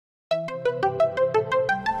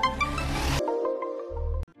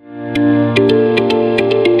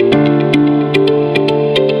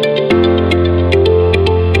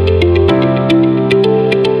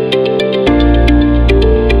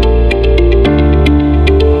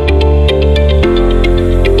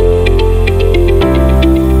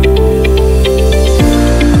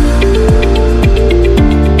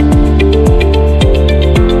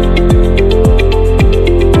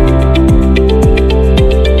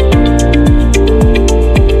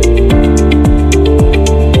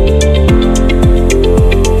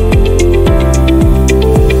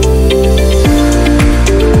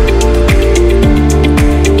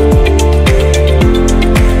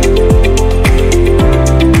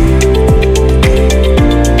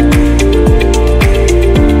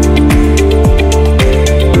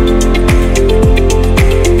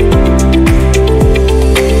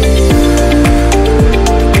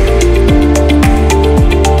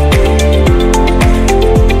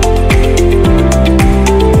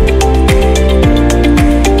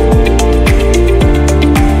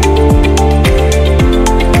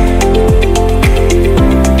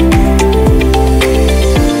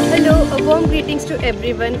to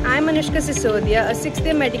everyone. I am Anushka Sisodia, a 6th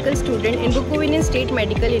year medical student in Bukovinian State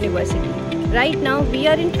Medical University. Right now, we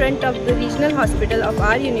are in front of the regional hospital of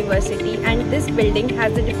our university, and this building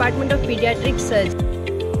has the Department of Pediatric Surgery.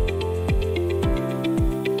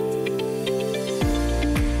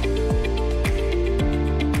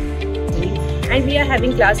 And we are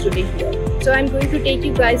having class today here. So I am going to take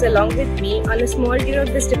you guys along with me on a small tour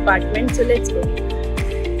of this department. So let's go.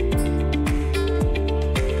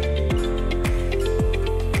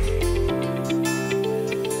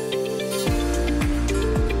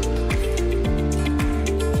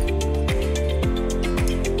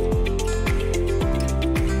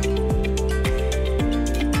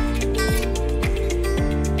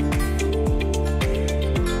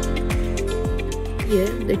 Here,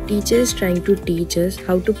 the teacher is trying to teach us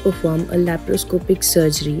how to perform a laparoscopic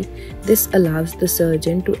surgery. This allows the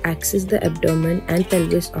surgeon to access the abdomen and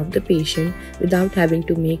pelvis of the patient without having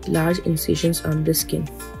to make large incisions on the skin.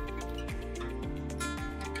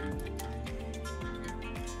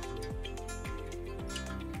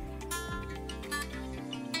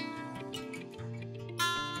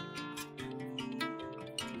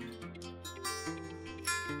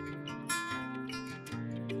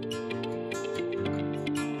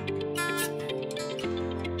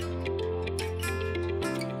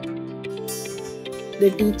 The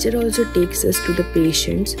teacher also takes us to the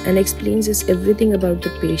patients and explains us everything about the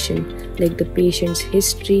patient, like the patient's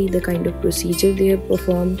history, the kind of procedure they have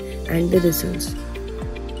performed, and the results.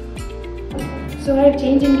 So I have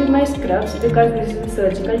changed into my scrubs because this is a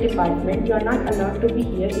surgical department. You are not allowed to be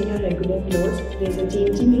here in your regular clothes. There is a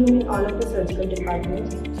changing room in all of the surgical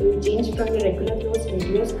departments. So you change from your regular clothes into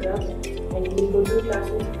your scrubs and you will go to the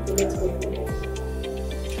classes. So let's go for that.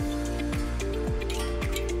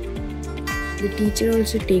 The teacher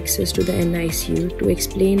also takes us to the NICU to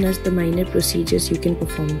explain us the minor procedures you can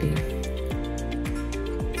perform there.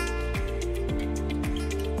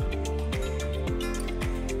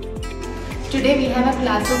 Today we have a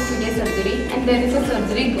class of pediatric surgery, and there is a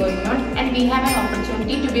surgery going on, and we have an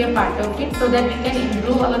opportunity to be a part of it so that we can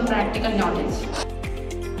improve our practical knowledge.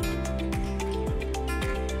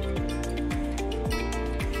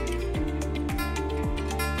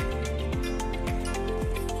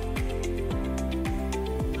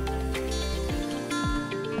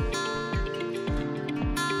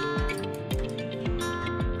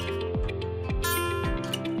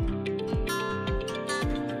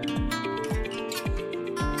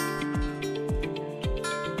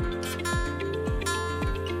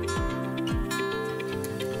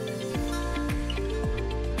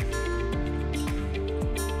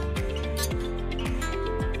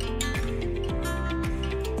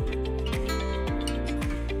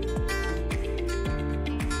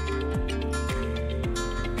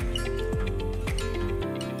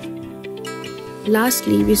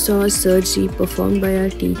 Lastly, we saw a surgery performed by our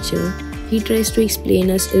teacher. He tries to explain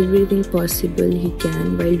us everything possible he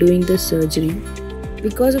can while doing the surgery.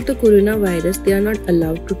 Because of the coronavirus, they are not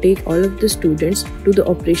allowed to take all of the students to the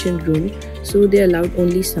operation room, so they allowed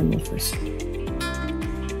only some of us.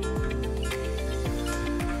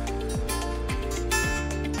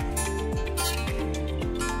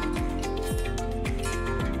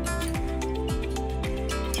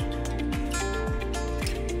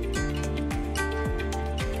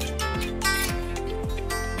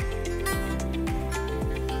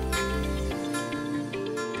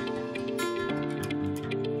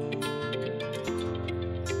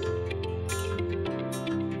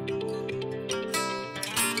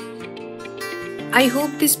 I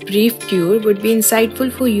hope this brief tour would be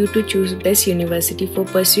insightful for you to choose the best university for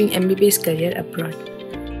pursuing MBBS career abroad.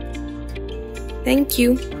 Thank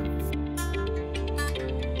you.